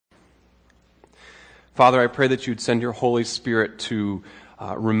Father, I pray that you'd send your Holy Spirit to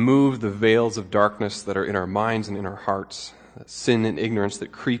remove the veils of darkness that are in our minds and in our hearts, sin and ignorance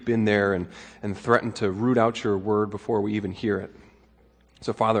that creep in there and threaten to root out your word before we even hear it.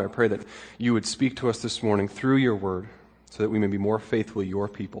 So, Father, I pray that you would speak to us this morning through your word so that we may be more faithfully your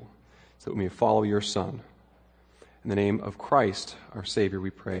people, so that we may follow your Son. In the name of Christ, our Savior, we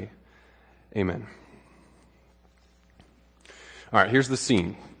pray. Amen. All right, here's the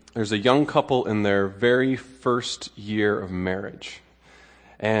scene. There's a young couple in their very first year of marriage.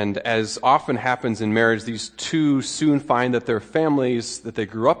 And as often happens in marriage, these two soon find that their families that they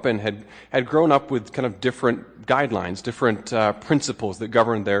grew up in had grown up with kind of different guidelines, different principles that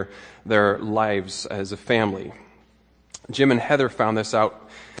govern their lives as a family. Jim and Heather found this out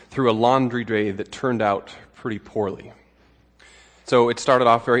through a laundry day that turned out pretty poorly. So it started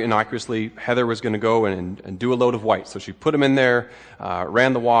off very innocuously. Heather was going to go and do a load of whites. So she put them in there,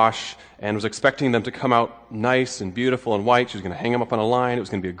 ran the wash, and was expecting them to come out nice and beautiful and white. She was going to hang them up on a line. It was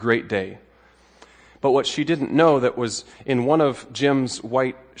going to be a great day. But what she didn't know that was in one of Jim's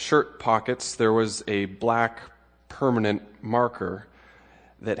white shirt pockets, there was a black permanent marker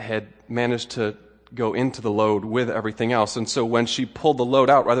that had managed to go into the load with everything else. And so when she pulled the load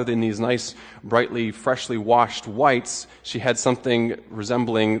out, rather than these nice, brightly, freshly washed whites, she had something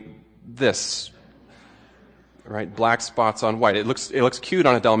resembling this, right? Black spots on white. It looks cute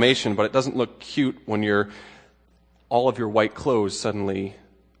on a Dalmatian, but it doesn't look cute when all of your white clothes suddenly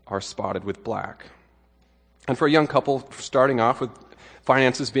are spotted with black. And for a young couple starting off with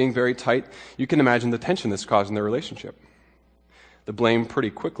finances being very tight, you can imagine the tension this caused in their relationship. The blame pretty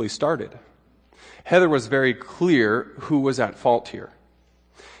quickly started. Heather was very clear who was at fault here.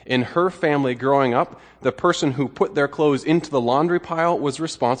 In her family growing up, the person who put their clothes into the laundry pile was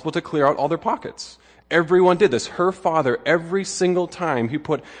responsible to clear out all their pockets. Everyone did this. Her father, every single time he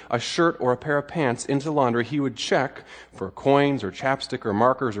put a shirt or a pair of pants into the laundry, he would check for coins or chapstick or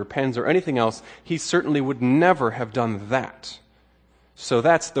markers or pens or anything else. He certainly would never have done that. So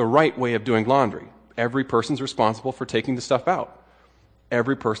that's the right way of doing laundry. Every person's responsible for taking the stuff out.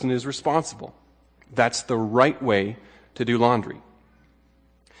 Every person is responsible. That's the right way to do laundry.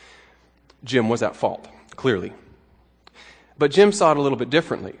 Jim was at fault, clearly. But Jim saw it a little bit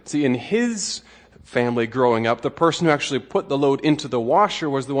differently. See, in his family growing up, the person who actually put the load into the washer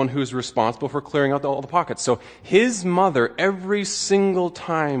was the one who was responsible for clearing out all the pockets. So his mother, every single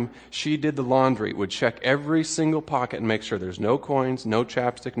time she did the laundry, would check every single pocket and make sure there's no coins, no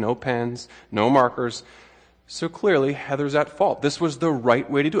chapstick, no pens, no markers. So clearly, Heather's at fault. This was the right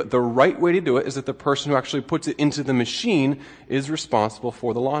way to do it. The right way to do it is that the person who actually puts it into the machine is responsible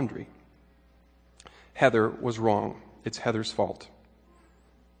for the laundry. Heather was wrong. It's Heather's fault.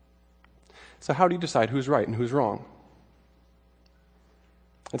 So how do you decide who's right and who's wrong?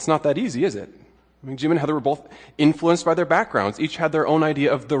 It's not that easy, is it? I mean, Jim and Heather were both influenced by their backgrounds. Each had their own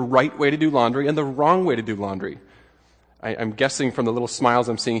idea of the right way to do laundry and the wrong way to do laundry. I'm guessing from the little smiles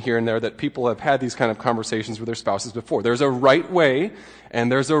I'm seeing here and there that people have had these kind of conversations with their spouses before. There's a right way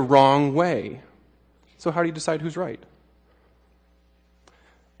and there's a wrong way. So how do you decide who's right?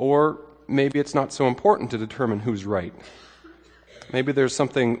 Or maybe it's not so important to determine who's right. Maybe there's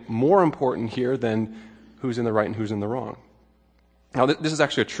something more important here than who's in the right and who's in the wrong. Now, this is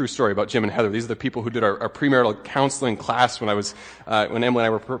actually a true story about Jim and Heather. These are the people who did our premarital counseling class when Emily and I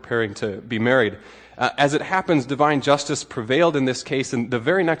were preparing to be married. As it happens, divine justice prevailed in this case, and the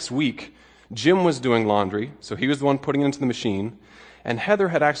very next week, Jim was doing laundry, so he was the one putting it into the machine, and Heather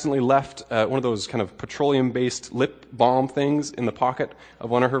had accidentally left one of those kind of petroleum-based lip balm things in the pocket of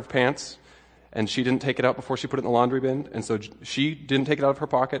one of her pants, and she didn't take it out before she put it in the laundry bin, and so she didn't take it out of her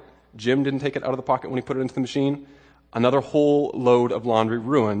pocket. Jim didn't take it out of the pocket when he put it into the machine. Another whole load of laundry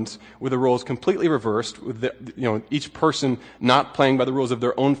ruined, with the roles completely reversed, with each person not playing by the rules of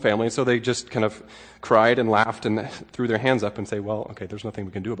their own family. So they just kind of cried and laughed and threw their hands up and say, well, okay, there's nothing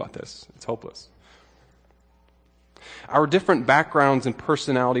we can do about this. It's hopeless. Our different backgrounds and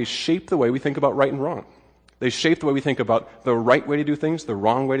personalities shape the way we think about right and wrong. They shape the way we think about the right way to do things, the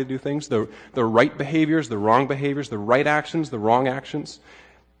wrong way to do things, the right behaviors, the wrong behaviors, the right actions, the wrong actions.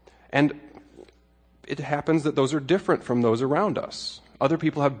 And it happens that those are different from those around us. Other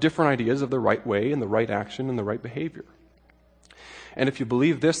people have different ideas of the right way and the right action and the right behavior. And if you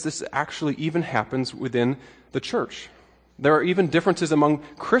believe this actually even happens within the church. There are even differences among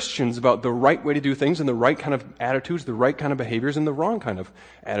Christians about the right way to do things and the right kind of attitudes, the right kind of behaviors, and the wrong kind of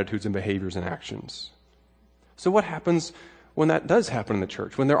attitudes and behaviors and actions. So what happens when that does happen in the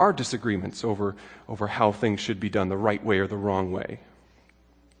church, when there are disagreements over how things should be done, the right way or the wrong way?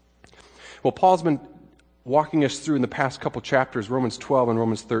 Well, Paul's been walking us through in the past couple chapters, Romans 12 and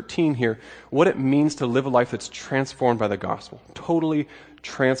Romans 13 here, what it means to live a life that's transformed by the gospel, totally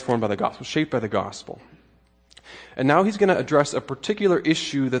transformed by the gospel, shaped by the gospel. And now he's going to address a particular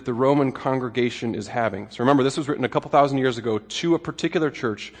issue that the Roman congregation is having. So remember, this was written a couple thousand years ago to a particular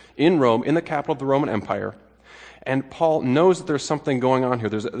church in Rome, in the capital of the Roman Empire. And Paul knows that there's something going on here.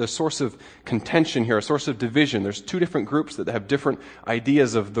 There's a source of contention here, a source of division. There's two different groups that have different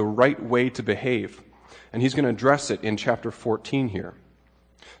ideas of the right way to behave. And he's going to address it in chapter 14 here.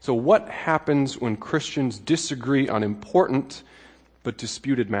 So what happens when Christians disagree on important but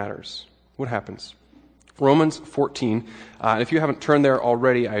disputed matters? What happens? Romans 14. And if you haven't turned there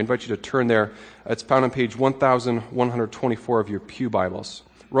already, I invite you to turn there. It's found on page 1124 of your Pew Bibles.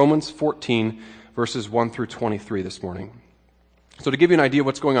 Romans 14, verses 1 through 23 this morning. So to give you an idea of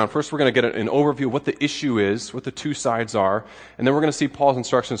what's going on, first we're going to get an overview of what the issue is, what the two sides are, and then we're going to see Paul's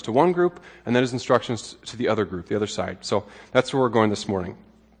instructions to one group, and then his instructions to the other group, the other side. So that's where we're going this morning.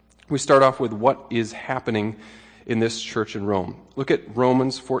 We start off with what is happening in this church in Rome. Look at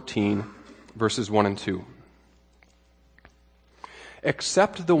Romans 14, verses 1 and 2.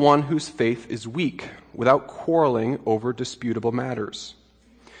 Accept the one whose faith is weak, without quarreling over disputable matters.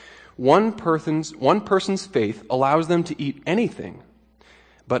 One person's faith allows them to eat anything,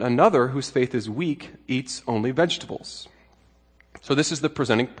 but another whose faith is weak eats only vegetables. So this is the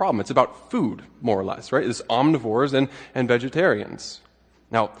presenting problem. It's about food, more or less, right? It's omnivores and vegetarians.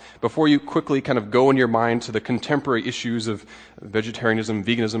 Now, before you quickly kind of go in your mind to the contemporary issues of vegetarianism,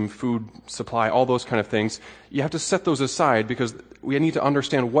 veganism, food supply, all those kind of things, you have to set those aside because we need to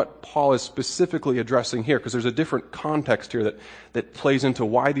understand what Paul is specifically addressing here, because there's a different context here that plays into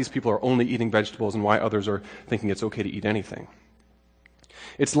why these people are only eating vegetables and why others are thinking it's okay to eat anything.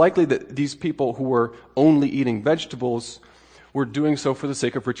 It's likely that these people who were only eating vegetables were doing so for the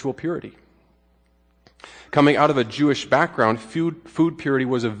sake of ritual purity. Coming out of a Jewish background, food purity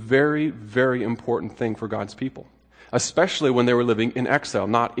was a very, very important thing for God's people, especially when they were living in exile,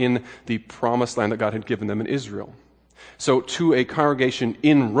 not in the promised land that God had given them in Israel. So to a congregation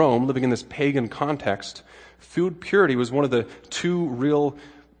in Rome, living in this pagan context, food purity was one of the two real,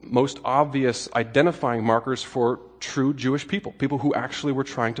 most obvious identifying markers for true Jewish people, people who actually were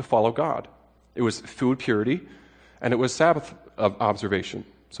trying to follow God. It was food purity, and it was Sabbath observation.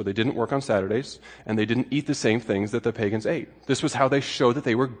 So they didn't work on Saturdays, and they didn't eat the same things that the pagans ate. This was how they showed that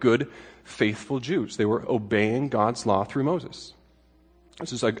they were good, faithful Jews. They were obeying God's law through Moses.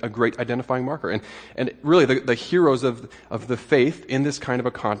 This is a great identifying marker. And really, the heroes of the faith in this kind of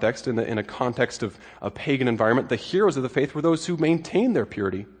a context, in a context of a pagan environment, the heroes of the faith were those who maintained their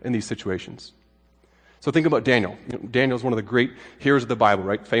purity in these situations. So think about Daniel. Daniel's one of the great heroes of the Bible,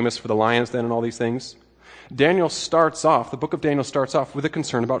 right? Famous for the lion's den and all these things. The book of Daniel starts off with a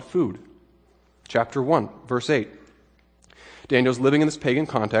concern about food. Chapter 1, verse 8. Daniel's living in this pagan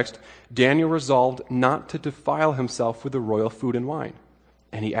context. Daniel resolved not to defile himself with the royal food and wine.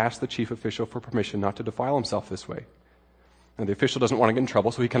 And he asked the chief official for permission not to defile himself this way. And the official doesn't want to get in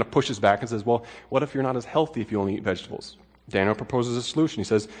trouble, so he kind of pushes back and says, well, what if you're not as healthy if you only eat vegetables? Daniel proposes a solution. He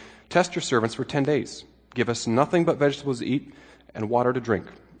says, test your servants for 10 days. Give us nothing but vegetables to eat and water to drink,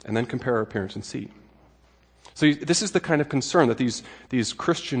 and then compare our appearance and see. So this is the kind of concern that these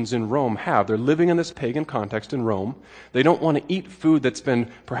Christians in Rome have. They're living in this pagan context in Rome. They don't want to eat food that's been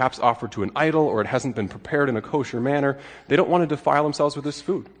perhaps offered to an idol or it hasn't been prepared in a kosher manner. They don't want to defile themselves with this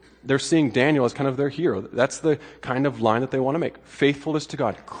food. They're seeing Daniel as kind of their hero. That's the kind of line that they want to make. Faithfulness to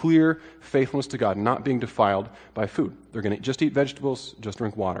God, clear faithfulness to God, not being defiled by food. They're going to just eat vegetables, just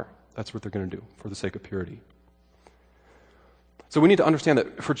drink water. That's what they're going to do for the sake of purity. So we need to understand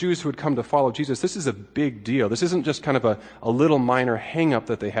that for Jews who had come to follow Jesus, this is a big deal. This isn't just kind of a little minor hang-up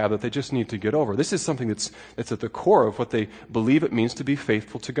that they have that they just need to get over. This is something that's at the core of what they believe it means to be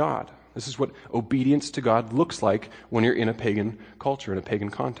faithful to God. This is what obedience to God looks like when you're in a pagan culture, in a pagan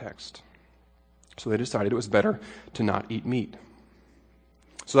context. So they decided it was better to not eat meat.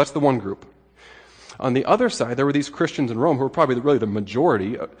 So that's the one group. On the other side, there were these Christians in Rome who were probably really the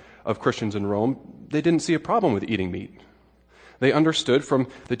majority of Christians in Rome. They didn't see a problem with eating meat. They understood from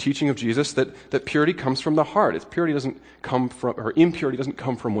the teaching of Jesus that purity comes from the heart. Impurity doesn't come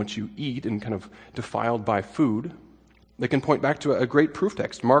from what you eat and kind of defiled by food. They can point back to a great proof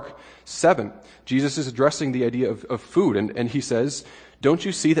text, Mark 7. Jesus is addressing the idea of food, and he says, "Don't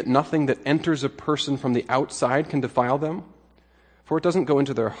you see that nothing that enters a person from the outside can defile them? For it doesn't go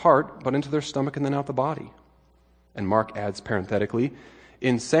into their heart, but into their stomach and then out the body." And Mark adds parenthetically,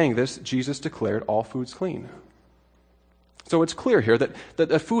 in saying this, Jesus declared all foods clean. So it's clear here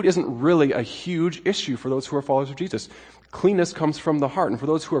that food isn't really a huge issue for those who are followers of Jesus. Cleanness comes from the heart. And for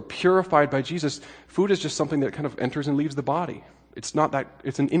those who are purified by Jesus, food is just something that kind of enters and leaves the body. It's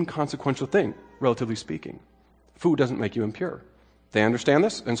an inconsequential thing, relatively speaking. Food doesn't make you impure. They understand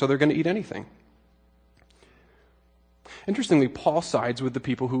this, and so they're going to eat anything. Interestingly, Paul sides with the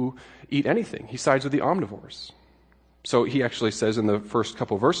people who eat anything. He sides with the omnivores. So he actually says in the first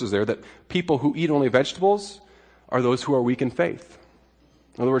couple verses there that people who eat only vegetables are those who are weak in faith.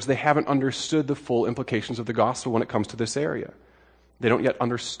 In other words, they haven't understood the full implications of the gospel when it comes to this area. They don't yet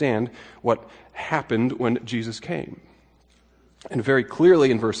understand what happened when Jesus came. And very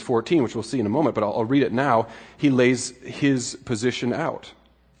clearly in verse 14, which we'll see in a moment, but I'll read it now, he lays his position out.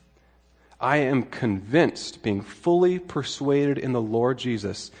 I am convinced, being fully persuaded in the Lord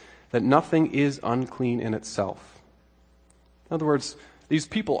Jesus, that nothing is unclean in itself. In other words, these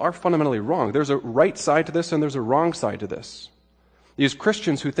people are fundamentally wrong. There's a right side to this and there's a wrong side to this. These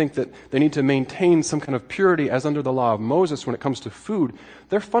Christians who think that they need to maintain some kind of purity as under the law of Moses when it comes to food,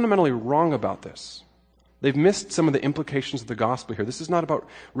 they're fundamentally wrong about this. They've missed some of the implications of the gospel here. This is not about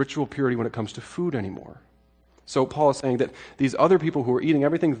ritual purity when it comes to food anymore. So Paul is saying that these other people who are eating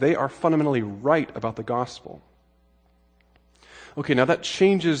everything, they are fundamentally right about the gospel. Okay, now that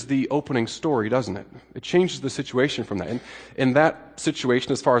changes the opening story, doesn't it? It changes the situation from that. And in that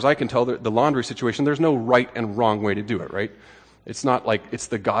situation, as far as I can tell, the laundry situation, there's no right and wrong way to do it, right? It's not like it's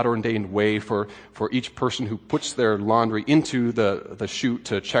the God-ordained way for each person who puts their laundry into the chute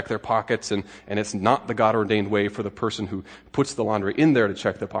to check their pockets, and it's not the God-ordained way for the person who puts the laundry in there to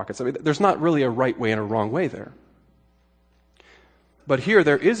check their pockets. I mean, there's not really a right way and a wrong way there. But here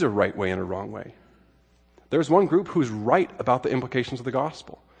there is a right way and a wrong way. There's one group who's right about the implications of the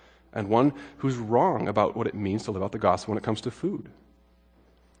gospel, and one who's wrong about what it means to live out the gospel when it comes to food.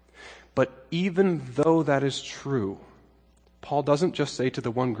 But even though that is true, Paul doesn't just say to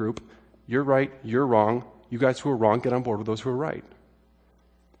the one group, you're right, you're wrong, you guys who are wrong, get on board with those who are right.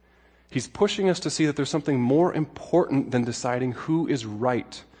 He's pushing us to see that there's something more important than deciding who is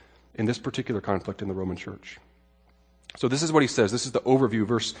right in this particular conflict in the Roman church. So this is what he says. This is the overview,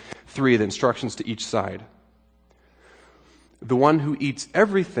 verse 3, the instructions to each side. The one who eats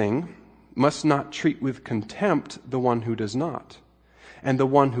everything must not treat with contempt the one who does not. And the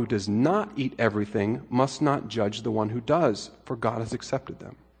one who does not eat everything must not judge the one who does, for God has accepted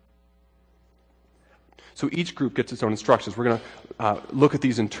them. So each group gets its own instructions. We're going to look at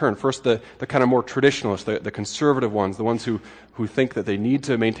these in turn. First, the kind of more traditionalists, the conservative ones, the ones who think that they need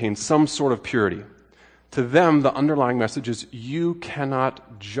to maintain some sort of purity. To them, the underlying message is you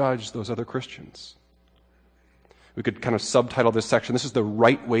cannot judge those other Christians. We could kind of subtitle this section, this is the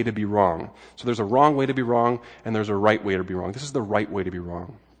right way to be wrong. So there's a wrong way to be wrong, and there's a right way to be wrong. This is the right way to be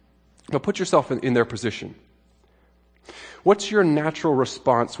wrong. Now put yourself in their position. What's your natural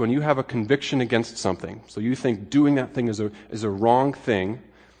response when you have a conviction against something? So you think doing that thing is a wrong thing,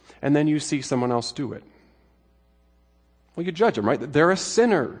 and then you see someone else do it. Well, you judge them, right? They're a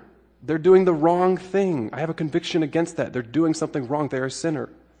sinner. They're doing the wrong thing. I have a conviction against that. They're doing something wrong. They're a sinner.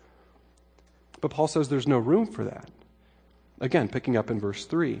 But Paul says there's no room for that. Again, picking up in verse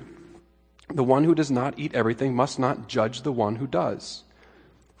 3. The one who does not eat everything must not judge the one who does,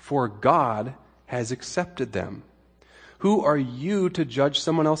 for God has accepted them. Who are you to judge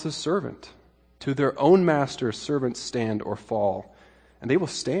someone else's servant? To their own master servants stand or fall, and they will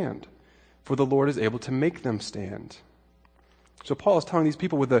stand, for the Lord is able to make them stand. So Paul is telling these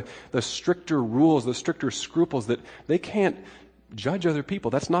people with the stricter rules, the stricter scruples, that they can't judge other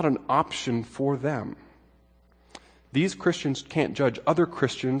people. That's not an option for them. These Christians can't judge other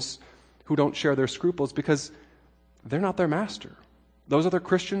Christians who don't share their scruples because they're not their master. Those other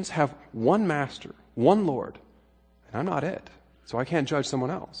Christians have one master, one Lord, and I'm not it. So I can't judge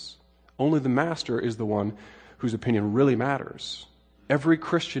someone else. Only the master is the one whose opinion really matters. Every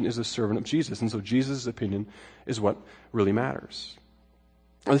Christian is a servant of Jesus, and so Jesus' opinion is what really matters.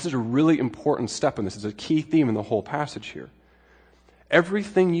 Now, this is a really important step in this. It's a key theme in the whole passage here.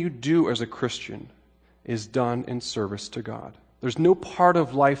 Everything you do as a Christian is done in service to God. There's no part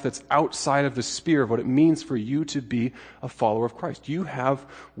of life that's outside of the sphere of what it means for you to be a follower of Christ. You have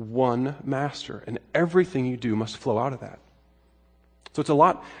one master, and everything you do must flow out of that. So it's a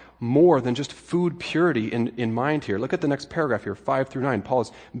lot more than just food purity in mind here. Look at the next paragraph here, 5 through 9. Paul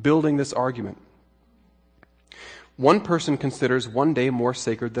is building this argument. One person considers one day more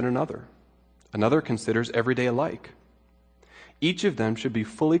sacred than another. Another considers every day alike. Each of them should be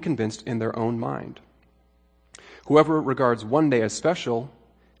fully convinced in their own mind. Whoever regards one day as special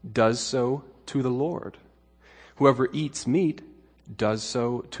does so to the Lord. Whoever eats meat does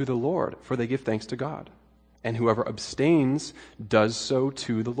so to the Lord, for they give thanks to God. and whoever abstains does so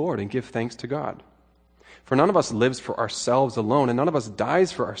to the Lord and give thanks to God. For none of us lives for ourselves alone, and none of us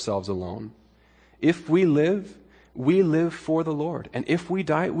dies for ourselves alone. If we live for the Lord, and if we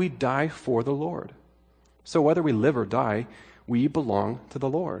die for the Lord. So whether we live or die, we belong to the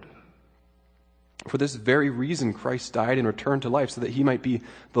Lord. For this very reason Christ died and returned to life, so that he might be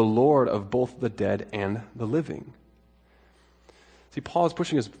the Lord of both the dead and the living. See, Paul is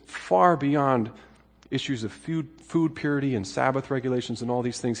pushing us far beyond issues of food purity and Sabbath regulations and all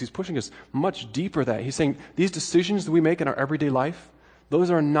these things. He's pushing us much deeper than that. He's saying these decisions that we make in our everyday life,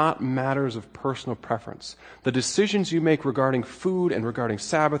 those are not matters of personal preference. The decisions you make regarding food and regarding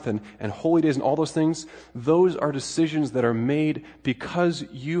Sabbath and holy days and all those things, those are decisions that are made because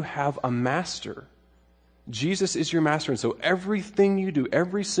you have a master. Jesus is your master, and so everything you do,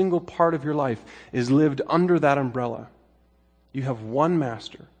 every single part of your life is lived under that umbrella. You have one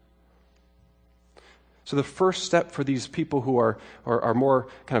master. So the first step for these people who are more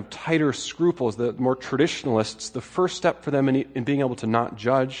kind of tighter scruples, the more traditionalists, the first step for them in being able to not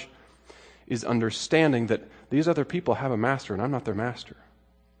judge is understanding that these other people have a master and I'm not their master.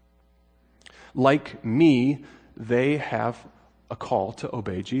 Like me, they have a call to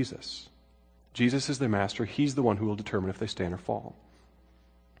obey Jesus. Jesus is their master. He's the one who will determine if they stand or fall.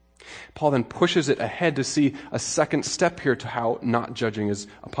 Paul then pushes it ahead to see a second step here to how not judging is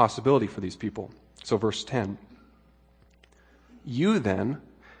a possibility for these people. So verse 10. You then,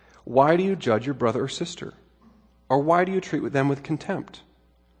 why do you judge your brother or sister? Or why do you treat them with contempt?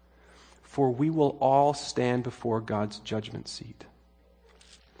 For we will all stand before God's judgment seat.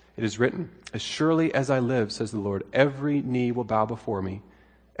 It is written, as surely as I live, says the Lord, every knee will bow before me,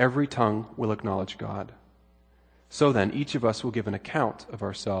 every tongue will acknowledge God. So then, each of us will give an account of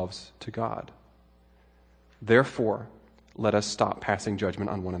ourselves to God. Therefore, let us stop passing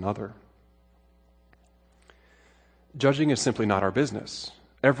judgment on one another. Judging is simply not our business.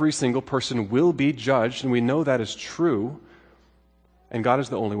 Every single person will be judged, and we know that is true, and God is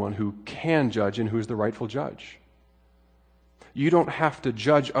the only one who can judge and who is the rightful judge. You don't have to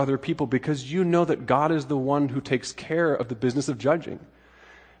judge other people because you know that God is the one who takes care of the business of judging.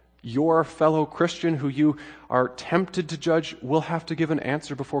 Your fellow Christian who you are tempted to judge will have to give an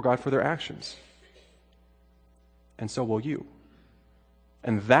answer before God for their actions. And so will you.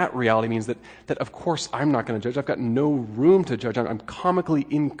 And that reality means that of course I'm not going to judge. I've got no room to judge. I'm comically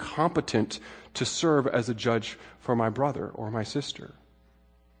incompetent to serve as a judge for my brother or my sister.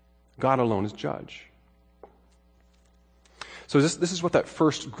 God alone is judge. So this is what that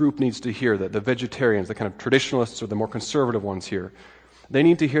first group needs to hear, that the vegetarians, the kind of traditionalists or the more conservative ones here, they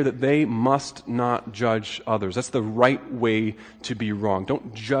need to hear that they must not judge others. That's the right way to be wrong.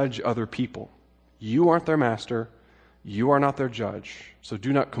 Don't judge other people. You aren't their master. You are not their judge. So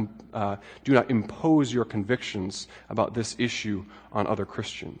do not impose your convictions about this issue on other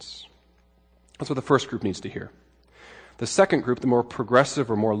Christians. That's what the first group needs to hear. The second group, the more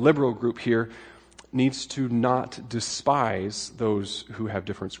progressive or more liberal group here, needs to not despise those who have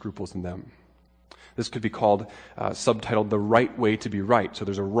different scruples than them. This could be called, subtitled, the right way to be right. So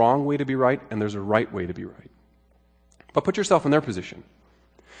there's a wrong way to be right, and there's a right way to be right. But put yourself in their position.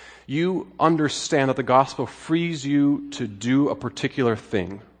 You understand that the gospel frees you to do a particular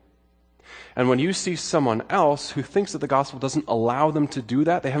thing. And when you see someone else who thinks that the gospel doesn't allow them to do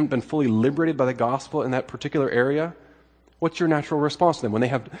that, they haven't been fully liberated by the gospel in that particular area, what's your natural response to them when they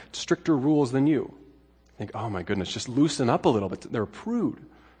have stricter rules than you? You think, oh my goodness, just loosen up a little bit. They're a prude.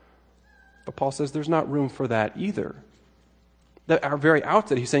 But Paul says there's not room for that either. At our very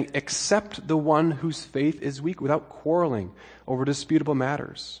outset, he's saying, accept the one whose faith is weak without quarreling over disputable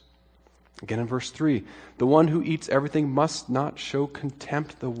matters. Again in verse 3, the one who eats everything must not show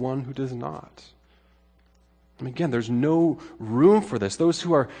contempt the one who does not. And again, there's no room for this. Those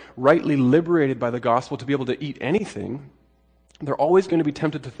who are rightly liberated by the gospel to be able to eat anything, they're always going to be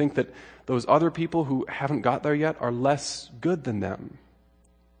tempted to think that those other people who haven't got there yet are less good than them.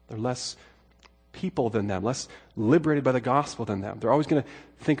 They're less people than them, less liberated by the gospel than them. They're always going to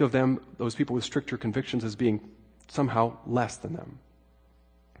think of them, those people with stricter convictions, as being somehow less than them.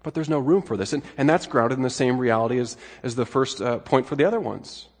 But there's no room for this. And that's grounded in the same reality as the first point for the other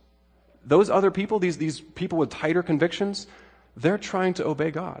ones. Those other people, these people with tighter convictions, they're trying to obey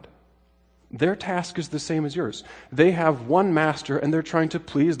God. Their task is the same as yours. They have one master, and they're trying to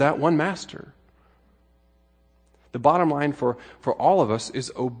please that one master. The bottom line for all of us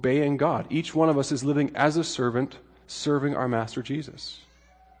is obeying God. Each one of us is living as a servant, serving our master Jesus.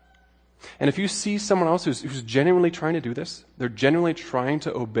 And if you see someone else who's genuinely trying to do this, they're genuinely trying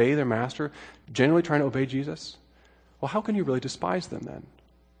to obey their master, genuinely trying to obey Jesus, well, how can you really despise them then?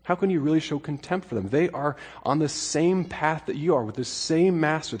 How can you really show contempt for them? They are on the same path that you are, with the same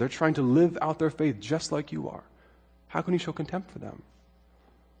master. They're trying to live out their faith just like you are. How can you show contempt for them?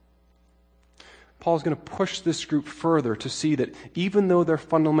 Paul's going to push this group further to see that even though they're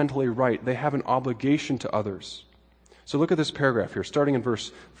fundamentally right, they have an obligation to others. So look at this paragraph here, starting in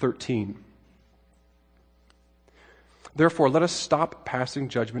verse 13. Therefore, let us stop passing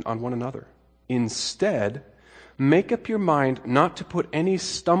judgment on one another. Instead, make up your mind not to put any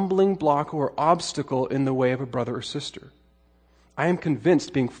stumbling block or obstacle in the way of a brother or sister. I am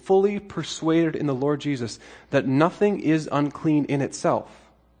convinced, being fully persuaded in the Lord Jesus, that nothing is unclean in itself.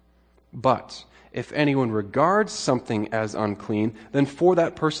 But if anyone regards something as unclean, then for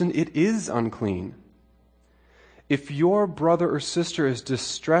that person it is unclean. If your brother or sister is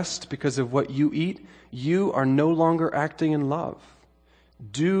distressed because of what you eat, you are no longer acting in love.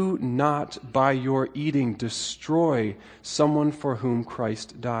 Do not by your eating destroy someone for whom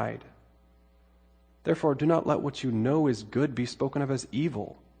Christ died. Therefore, do not let what you know is good be spoken of as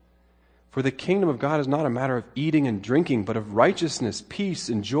evil. For the kingdom of God is not a matter of eating and drinking, but of righteousness, peace,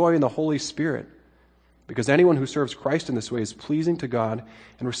 and joy in the Holy Spirit. Because anyone who serves Christ in this way is pleasing to God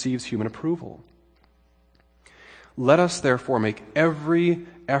and receives human approval. Let us therefore make every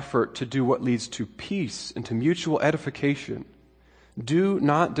effort to do what leads to peace and to mutual edification. Do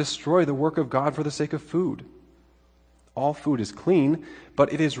not destroy the work of God for the sake of food. All food is clean,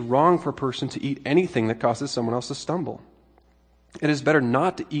 but it is wrong for a person to eat anything that causes someone else to stumble. It is better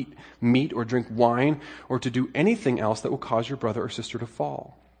not to eat meat or drink wine or to do anything else that will cause your brother or sister to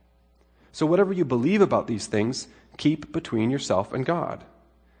fall. So whatever you believe about these things, keep between yourself and God.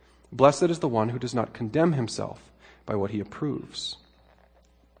 Blessed is the one who does not condemn himself by what he approves.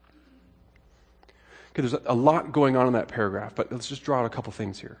 Okay, there's a lot going on in that paragraph, but let's just draw out a couple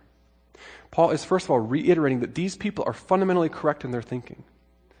things here. Paul is first of all reiterating that these people are fundamentally correct in their thinking.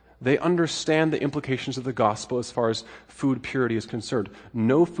 They understand the implications of the gospel as far as food purity is concerned.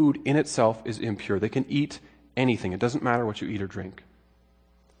 No food in itself is impure. They can eat anything. It doesn't matter what you eat or drink.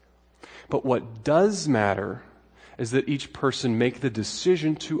 But what does matter is that each person make the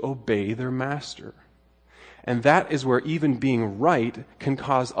decision to obey their master. And that is where even being right can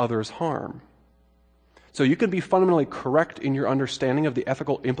cause others harm. So you can be fundamentally correct in your understanding of the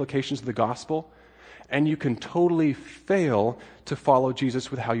ethical implications of the gospel, and you can totally fail to follow Jesus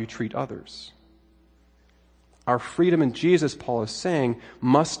with how you treat others. Our freedom in Jesus, Paul is saying,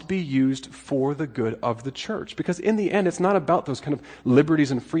 must be used for the good of the church. Because in the end, it's not about those kind of liberties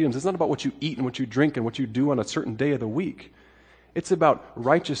and freedoms. It's not about what you eat and what you drink and what you do on a certain day of the week. It's about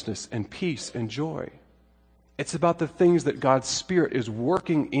righteousness and peace and joy. It's about the things that God's Spirit is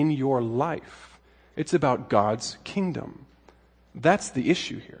working in your life. It's about God's kingdom. That's the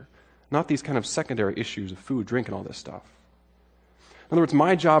issue here, not these kind of secondary issues of food, drink, and all this stuff. In other words,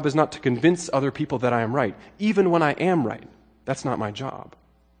 my job is not to convince other people that I am right, even when I am right. That's not my job.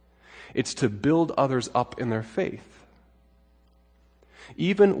 It's to build others up in their faith.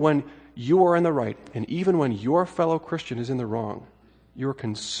 Even when you are in the right, and even when your fellow Christian is in the wrong, your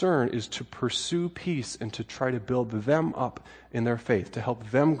concern is to pursue peace and to try to build them up in their faith, to help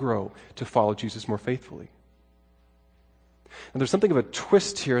them grow to follow Jesus more faithfully. And there's something of a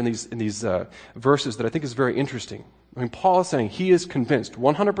twist here in these verses that I think is very interesting. I mean, Paul is saying he is convinced,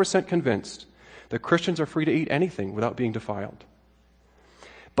 100% convinced, that Christians are free to eat anything without being defiled.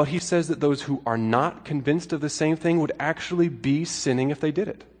 But he says that those who are not convinced of the same thing would actually be sinning if they did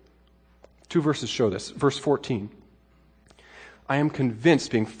it. 2 verses show this. Verse 14. I am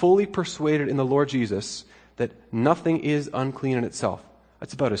convinced, being fully persuaded in the Lord Jesus, that nothing is unclean in itself.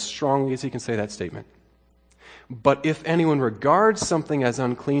 That's about as strongly as he can say that statement. But if anyone regards something as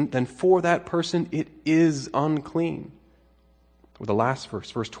unclean, then for that person it is unclean. Or the last verse,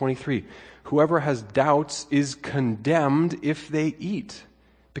 verse 23. Whoever has doubts is condemned if they eat,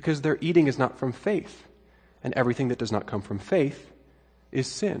 because their eating is not from faith. And everything that does not come from faith is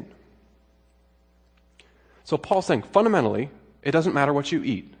sin. So Paul's saying, fundamentally, it doesn't matter what you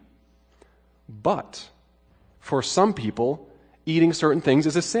eat. But for some people, eating certain things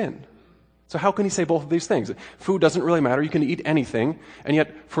is a sin. So how can he say both of these things? Food doesn't really matter. You can eat anything. And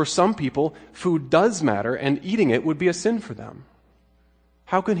yet, for some people, food does matter, and eating it would be a sin for them.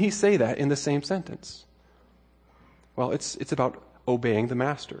 How can he say that in the same sentence? Well, it's about obeying the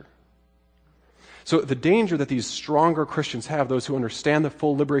master. So the danger that these stronger Christians have, those who understand the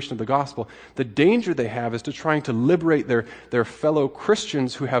full liberation of the gospel, the danger they have is to trying to liberate their fellow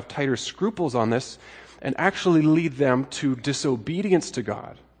Christians who have tighter scruples on this and actually lead them to disobedience to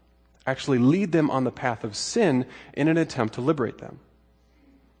God, actually lead them on the path of sin in an attempt to liberate them.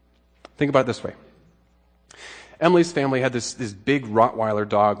 Think about it this way. Emily's family had this big Rottweiler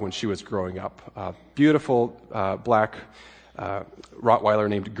dog when she was growing up. Beautiful black Rottweiler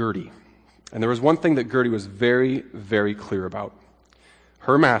named Gertie. And there was one thing that Gertie was very, very clear about.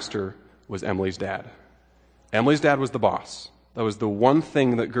 Her master was Emily's dad. Emily's dad was the boss. That was the one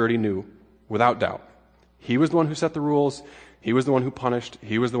thing that Gertie knew, without doubt. He was the one who set the rules. He was the one who punished.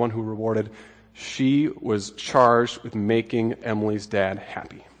 He was the one who rewarded. She was charged with making Emily's dad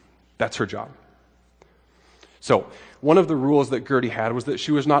happy. That's her job. So, one of the rules that Gertie had was that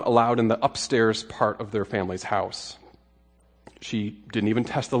she was not allowed in the upstairs part of their family's house. She didn't even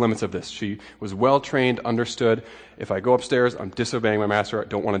test the limits of this. She was well trained, understood, if I go upstairs, I'm disobeying my master. I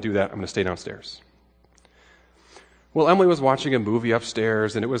don't want to do that. I'm going to stay downstairs. Well, Emily was watching a movie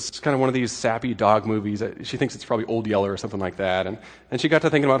upstairs, and it was kind of one of these sappy dog movies. She thinks it's probably Old Yeller or something like that. And she got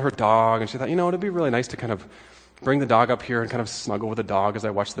to thinking about her dog, and she thought, it'd be really nice to kind of bring the dog up here and kind of snuggle with the dog as I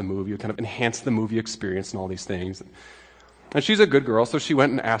watch the movie, kind of enhance the movie experience and all these things. And she's a good girl, so she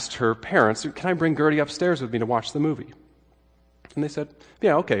went and asked her parents, can I bring Gertie upstairs with me to watch the movie? And they said,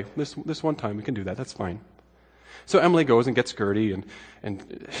 yeah, okay, this one time we can do that. That's fine. So Emily goes and gets Gertie,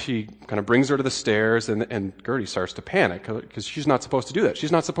 and she kind of brings her to the stairs, and Gertie starts to panic because she's not supposed to do that.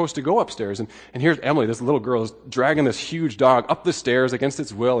 She's not supposed to go upstairs. And here's Emily, this little girl, is dragging this huge dog up the stairs against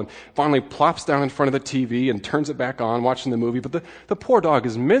its will, and finally plops down in front of the TV and turns it back on, watching the movie. But the poor dog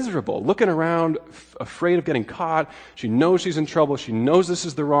is miserable, looking around, afraid of getting caught. She knows she's in trouble. She knows this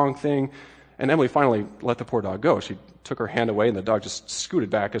is the wrong thing. And Emily finally let the poor dog go. She took her hand away, and the dog just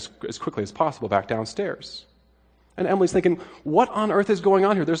scooted back as quickly as possible back downstairs. And Emily's thinking, what on earth is going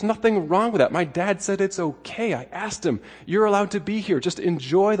on here? There's nothing wrong with that. My dad said it's okay. I asked him, you're allowed to be here. Just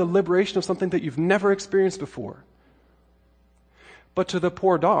enjoy the liberation of something that you've never experienced before. But to the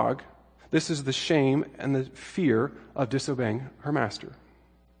poor dog, this is the shame and the fear of disobeying her master.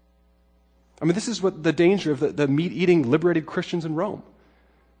 I mean, this is what the danger of the meat-eating, liberated Christians in Rome.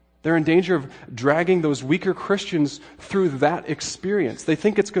 They're in danger of dragging those weaker Christians through that experience. They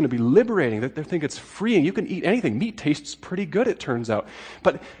think it's going to be liberating. They think it's freeing. You can eat anything. Meat tastes pretty good, it turns out.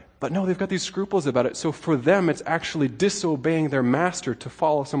 But no, they've got these scruples about it. So for them, it's actually disobeying their master to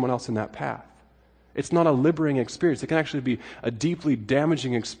follow someone else in that path. It's not a liberating experience. It can actually be a deeply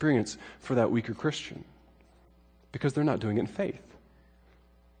damaging experience for that weaker Christian because they're not doing it in faith.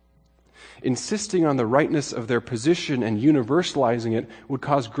 Insisting on the rightness of their position and universalizing it would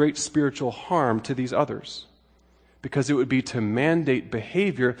cause great spiritual harm to these others because it would be to mandate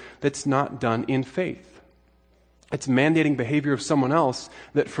behavior that's not done in faith. It's mandating behavior of someone else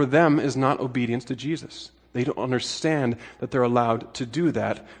that for them is not obedience to Jesus. They don't understand that they're allowed to do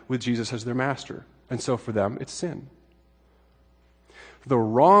that with Jesus as their master. And so for them, it's sin. The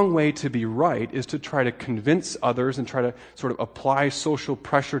wrong way to be right is to try to convince others and try to sort of apply social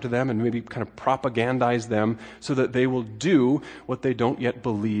pressure to them and maybe kind of propagandize them so that they will do what they don't yet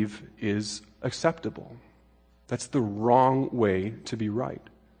believe is acceptable. That's the wrong way to be right.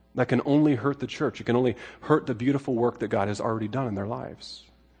 That can only hurt the church. It can only hurt the beautiful work that God has already done in their lives.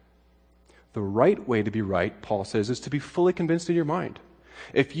 The right way to be right, Paul says, is to be fully convinced in your mind.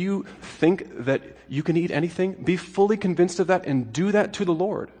 If you think that you can eat anything, be fully convinced of that and do that to the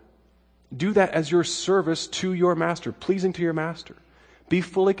Lord. Do that as your service to your master, pleasing to your master. Be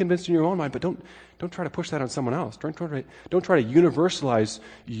fully convinced in your own mind, but don't try to push that on someone else. Don't try to universalize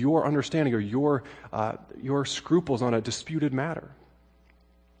your understanding or your scruples on a disputed matter.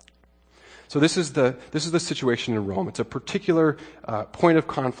 So this is the situation in Rome. It's a particular point of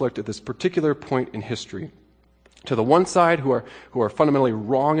conflict at this particular point in history. To the one side, who are fundamentally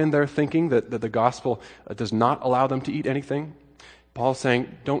wrong in their thinking, that the gospel does not allow them to eat anything, Paul's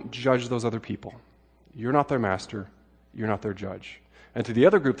saying, don't judge those other people. You're not their master. You're not their judge. And to the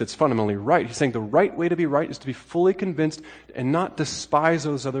other group that's fundamentally right, he's saying the right way to be right is to be fully convinced and not despise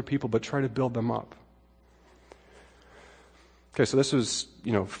those other people, but try to build them up. Okay, so this was,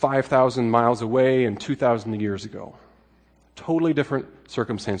 5,000 miles away and 2,000 years ago. Totally different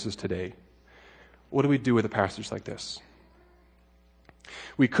circumstances today. What do we do with a passage like this?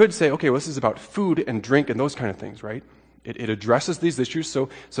 We could say, okay, well, this is about food and drink and those kind of things, right? It addresses these issues, so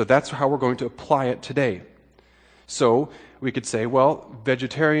that's how we're going to apply it today. So we could say, well,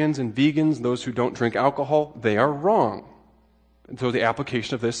 vegetarians and vegans, those who don't drink alcohol, they are wrong. And so the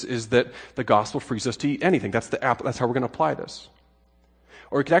application of this is that the gospel frees us to eat anything. That's how we're going to apply this.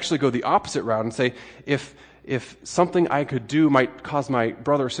 Or we could actually go the opposite route and say, if something I could do might cause my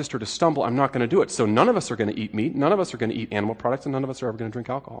brother or sister to stumble, I'm not going to do it. So none of us are going to eat meat, none of us are going to eat animal products, and none of us are ever going to drink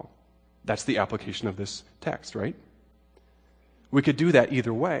alcohol. That's the application of this text, right? We could do that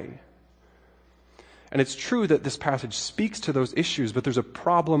either way. And it's true that this passage speaks to those issues, but there's a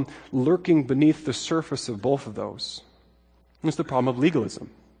problem lurking beneath the surface of both of those. And it's the problem of legalism.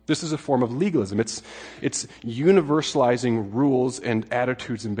 This is a form of legalism. It's universalizing rules and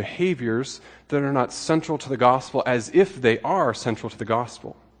attitudes and behaviors that are not central to the gospel as if they are central to the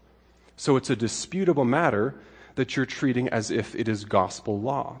gospel. So it's a disputable matter that you're treating as if it is gospel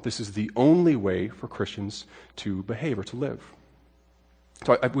law. This is the only way for Christians to behave or to live.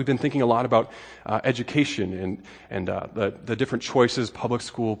 So we've been thinking a lot about education and the different choices, public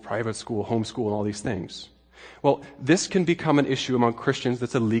school, private school, homeschool, and all these things. Well, this can become an issue among Christians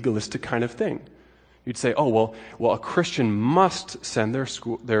that's a legalistic kind of thing. You'd say, well, a Christian must send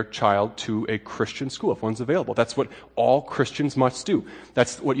their child to a Christian school if one's available. That's what all Christians must do.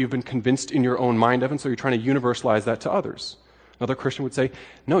 That's what you've been convinced in your own mind of, and so you're trying to universalize that to others. Another Christian would say,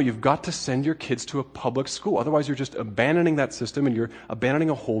 no, you've got to send your kids to a public school. Otherwise, you're just abandoning that system and you're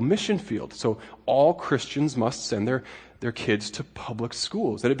abandoning a whole mission field. So all Christians must send their kids to public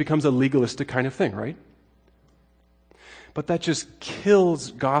schools. And it becomes a legalistic kind of thing, right? But that just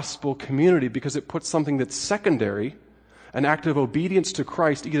kills gospel community because it puts something that's secondary, an act of obedience to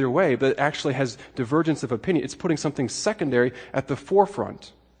Christ either way, but it actually has divergence of opinion. It's putting something secondary at the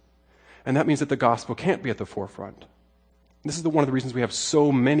forefront. And that means that the gospel can't be at the forefront. This is one of the reasons we have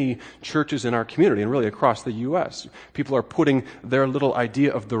so many churches in our community and really across the U.S. People are putting their little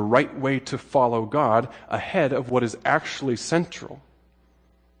idea of the right way to follow God ahead of what is actually central.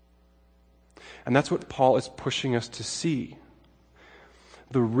 And that's what Paul is pushing us to see.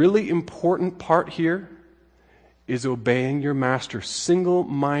 The really important part here is obeying your master,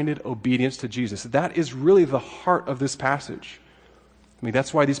 single-minded obedience to Jesus. That is really the heart of this passage. I mean,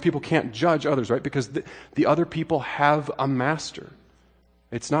 that's why these people can't judge others, right? Because the other people have a master.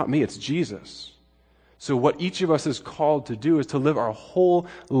 It's not me, it's Jesus. So what each of us is called to do is to live our whole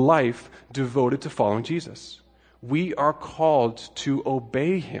life devoted to following Jesus. We are called to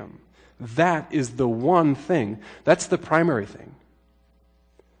obey him. That is the one thing. That's the primary thing.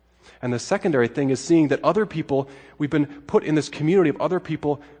 And the secondary thing is seeing that other people, we've been put in this community of other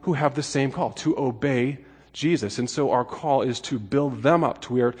people who have the same call, to obey Jesus. And so our call is to build them up.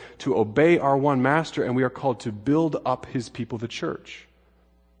 We are to obey our one master, and we are called to build up his people, the church.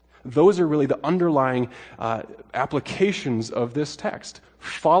 Those are really the underlying applications of this text.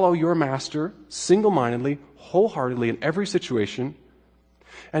 Follow your master single-mindedly, wholeheartedly in every situation,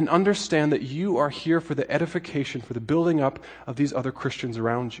 and understand that you are here for the edification, for the building up of these other Christians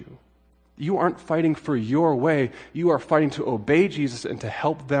around you. You aren't fighting for your way. You are fighting to obey Jesus and to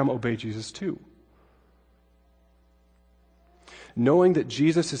help them obey Jesus too. Knowing that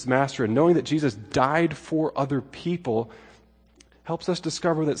Jesus is master and knowing that Jesus died for other people helps us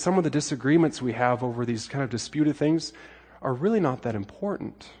discover that some of the disagreements we have over these kind of disputed things are really not that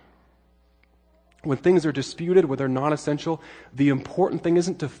important. When things are disputed, when they're non-essential, the important thing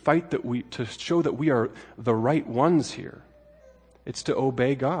isn't to fight to show that we are the right ones here. It's to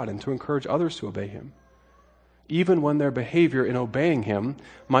obey God and to encourage others to obey him, even when their behavior in obeying him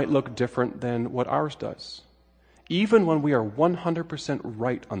might look different than what ours does. Even when we are 100%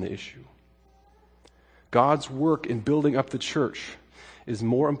 right on the issue. God's work in building up the church is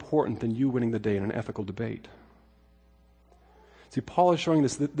more important than you winning the day in an ethical debate. See, Paul is showing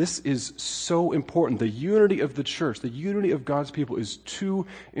this, that this is so important. The unity of the church, the unity of God's people is too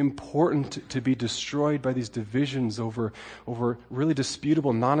important to be destroyed by these divisions over really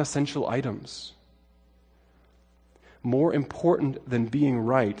disputable, non-essential items. More important than being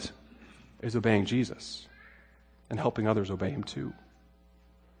right is obeying Jesus and helping others obey him too.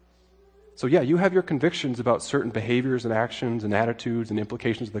 So yeah, you have your convictions about certain behaviors and actions and attitudes and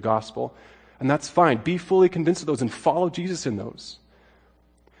implications of the gospel, and that's fine. Be fully convinced of those and follow Jesus in those.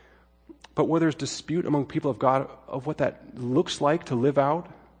 But where there's dispute among people of God of what that looks like to live out,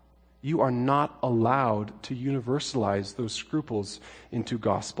 you are not allowed to universalize those scruples into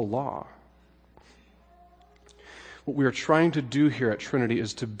gospel law. What we are trying to do here at Trinity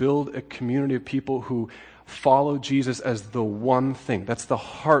is to build a community of people who follow Jesus as the one thing. That's the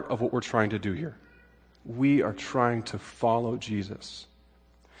heart of what we're trying to do here. We are trying to follow Jesus.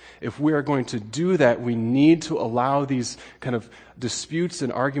 If we are going to do that, we need to allow these kind of disputes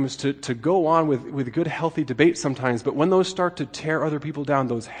and arguments to go on with good, healthy debate sometimes, but when those start to tear other people down,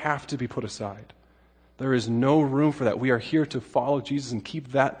 those have to be put aside. There is no room for that. We are here to follow Jesus and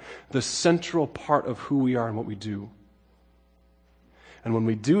keep that the central part of who we are and what we do. And when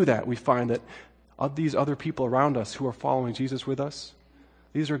we do that, we find that of these other people around us who are following Jesus with us,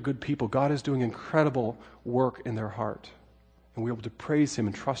 these are good people. God is doing incredible work in their heart. And we're able to praise him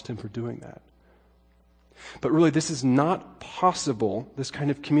and trust him for doing that. But really, this is not possible, this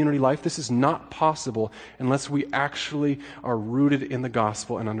kind of community life, this is not possible unless we actually are rooted in the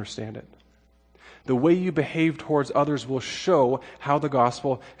gospel and understand it. The way you behave towards others will show how the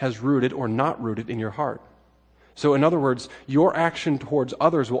gospel has rooted or not rooted in your heart. So in other words, your action towards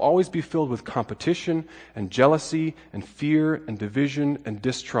others will always be filled with competition and jealousy and fear and division and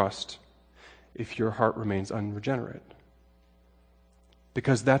distrust if your heart remains unregenerate.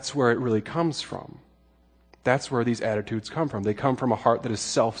 Because that's where it really comes from. That's where these attitudes come from. They come from a heart that is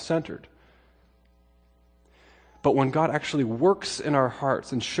self-centered. But when God actually works in our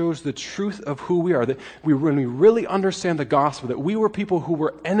hearts and shows the truth of who we are, when we really understand the gospel, that we were people who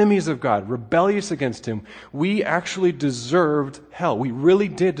were enemies of God, rebellious against Him, we actually deserved hell. We really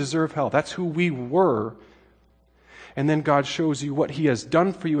did deserve hell. That's who we were. And then God shows you what He has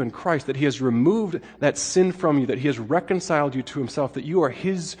done for you in Christ, that He has removed that sin from you, that He has reconciled you to Himself, that you are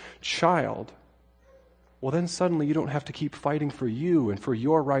His child. Well, then suddenly you don't have to keep fighting for you and for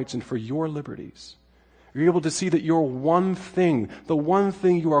your rights and for your liberties. You're able to see that your one thing, the one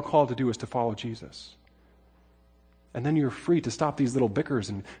thing you are called to do is to follow Jesus. And then you're free to stop these little bickers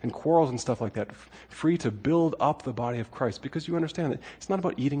and quarrels and stuff like that, free to build up the body of Christ, because you understand that it's not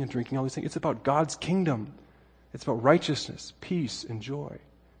about eating and drinking, all these things. It's about God's kingdom. It's about righteousness, peace, and joy.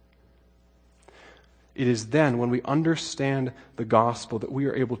 It is then when we understand the gospel that we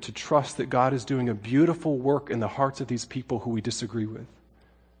are able to trust that God is doing a beautiful work in the hearts of these people who we disagree with.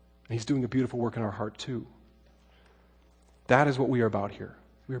 And He's doing a beautiful work in our heart too. That is what we are about here.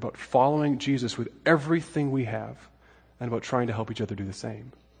 We are about following Jesus with everything we have and about trying to help each other do the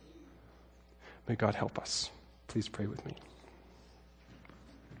same. May God help us. Please pray with me.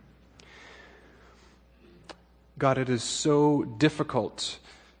 God, it is so difficult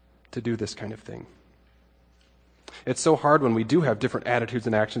to do this kind of thing. It's so hard when we do have different attitudes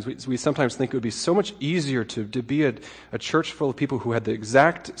and actions. We sometimes think it would be so much easier to be a church full of people who had the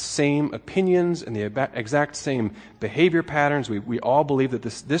exact same opinions and the exact same behavior patterns. We all believe that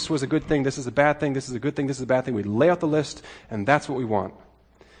this was a good thing, this is a bad thing, this is a good thing, this is a bad thing. We lay out the list, and that's what we want.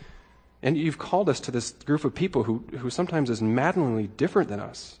 And you've called us to this group of people who sometimes is maddeningly different than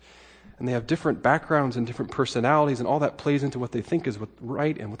us. And they have different backgrounds and different personalities, and all that plays into what they think is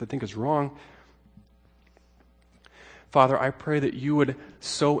right and what they think is wrong. Father, I pray that you would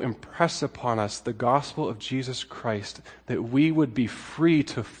so impress upon us the gospel of Jesus Christ that we would be free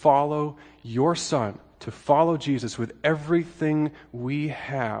to follow your Son, to follow Jesus with everything we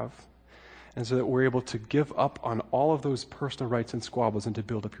have, and so that we're able to give up on all of those personal rights and squabbles and to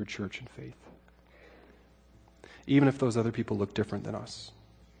build up your church in faith. Even if those other people look different than us.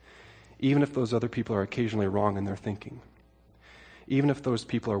 Even if those other people are occasionally wrong in their thinking. Even if those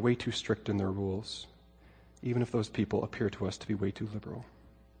people are way too strict in their rules. Even if those people appear to us to be way too liberal.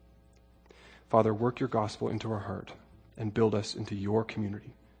 Father, work your gospel into our heart and build us into your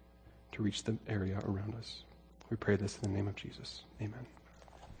community to reach the area around us. We pray this in the name of Jesus. Amen.